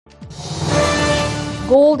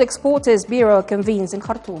Gold Exporters Bureau convenes in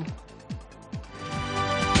Khartoum.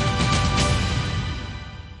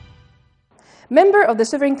 Member of the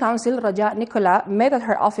Sovereign Council, Raja Nicola, met at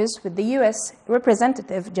her office with the U.S.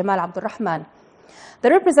 Representative Jamal Abdurrahman. The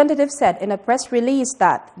representative said in a press release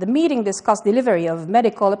that the meeting discussed delivery of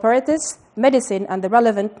medical apparatus, medicine, and the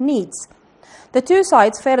relevant needs. The two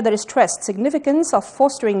sides further stressed significance of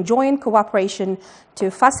fostering joint cooperation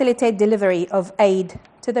to facilitate delivery of aid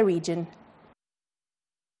to the region.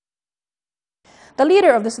 The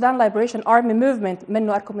leader of the Sudan Liberation Army movement,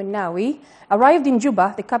 Minnawi, arrived in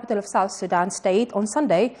Juba, the capital of South Sudan state, on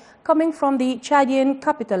Sunday, coming from the Chadian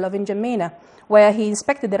capital of N'Djamena, where he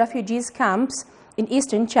inspected the refugees camps in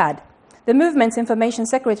eastern Chad. The movement's information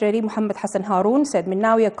secretary, Mohammed Hassan Haroun, said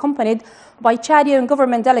Minnawi accompanied by Chadian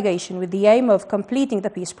government delegation with the aim of completing the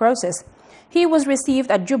peace process. He was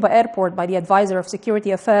received at Juba airport by the advisor of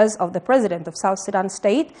security affairs of the president of South Sudan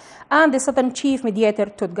state and the southern chief mediator,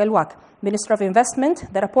 Tut Galwak, Minister of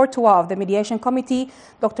Investment, the rapporteur of the mediation committee,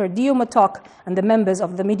 Dr. Dio Matok, and the members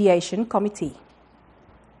of the mediation committee.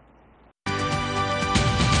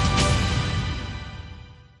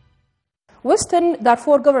 Western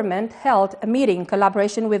Darfur government held a meeting in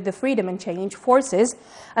collaboration with the Freedom and Change forces,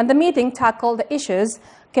 and the meeting tackled the issues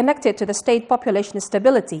connected to the state population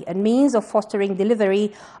stability and means of fostering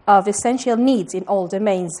delivery of essential needs in all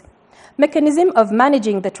domains. Mechanism of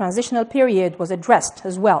managing the transitional period was addressed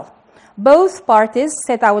as well. Both parties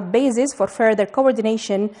set out bases for further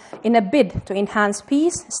coordination in a bid to enhance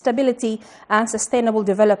peace, stability, and sustainable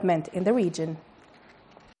development in the region.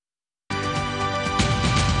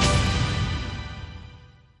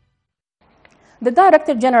 The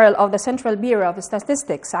Director General of the Central Bureau of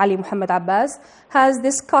Statistics, Ali Muhammad Abbas, has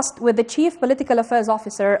discussed with the Chief Political Affairs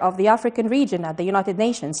Officer of the African region at the United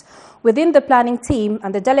Nations, within the planning team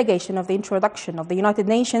and the delegation of the introduction of the United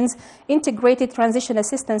Nations Integrated Transition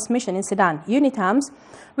Assistance Mission in Sudan, UNITAMS,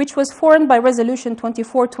 which was formed by Resolution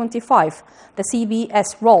 2425, the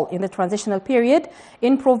CBS role in the transitional period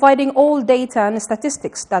in providing all data and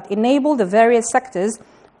statistics that enable the various sectors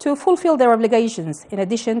to fulfill their obligations, in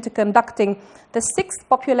addition to conducting the 6th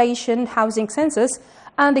Population Housing Census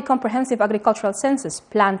and the Comprehensive Agricultural Census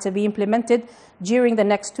planned to be implemented during the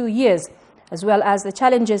next 2 years, as well as the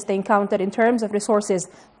challenges they encounter in terms of resources,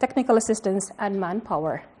 technical assistance, and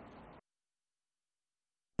manpower.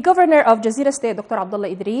 The Governor of Jazeera State, Dr. Abdullah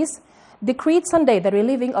Idris, decreed Sunday the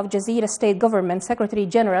relieving of Jazeera State Government Secretary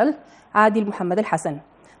General Adil Muhammad Al-Hassan.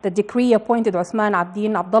 The decree appointed Uthman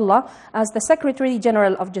Abdin Abdullah as the Secretary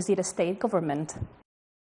General of Jazeera State Government.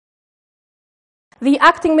 The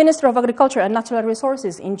Acting Minister of Agriculture and Natural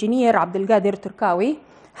Resources, Engineer Abdelgader Turkawi,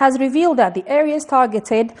 has revealed that the areas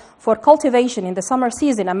targeted for cultivation in the summer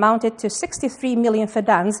season amounted to 63 million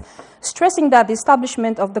fadans, stressing that the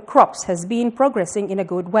establishment of the crops has been progressing in a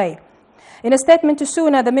good way. In a statement to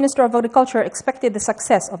SUNA, the Minister of Agriculture expected the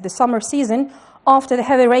success of the summer season after the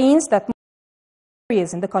heavy rains that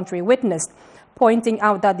in the country witnessed, pointing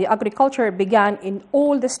out that the agriculture began in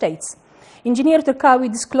all the states. Engineer Turkawi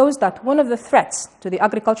disclosed that one of the threats to the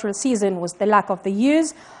agricultural season was the lack of the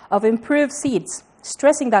use of improved seeds,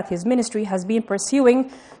 stressing that his ministry has been pursuing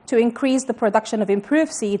to increase the production of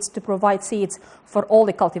improved seeds to provide seeds for all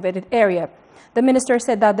the cultivated area. The minister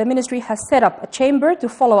said that the ministry has set up a chamber to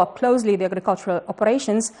follow up closely the agricultural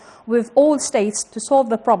operations with all states to solve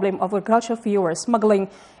the problem of agricultural fuel smuggling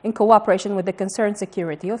in cooperation with the concerned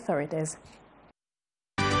security authorities.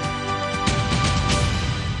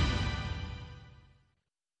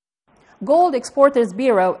 Gold Exporters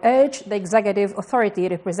Bureau urged the executive authority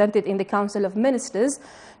represented in the Council of Ministers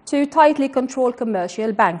to tightly control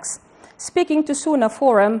commercial banks. Speaking to SUNA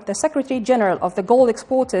Forum, the Secretary General of the Gold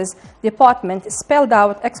Exporters Department spelled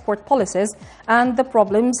out export policies and the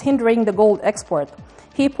problems hindering the gold export.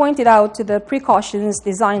 He pointed out to the precautions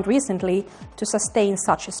designed recently to sustain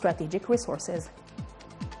such strategic resources.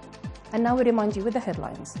 And now we remind you with the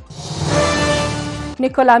headlines.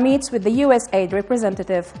 Nicola meets with the U.S. aid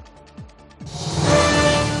representative.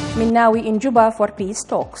 Minnawi in Juba for peace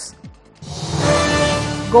talks.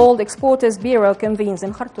 Gold Exporters Bureau convenes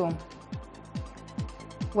in Khartoum.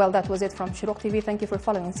 Well, that was it from Ashorooq TV. Thank you for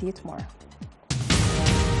following and see you tomorrow.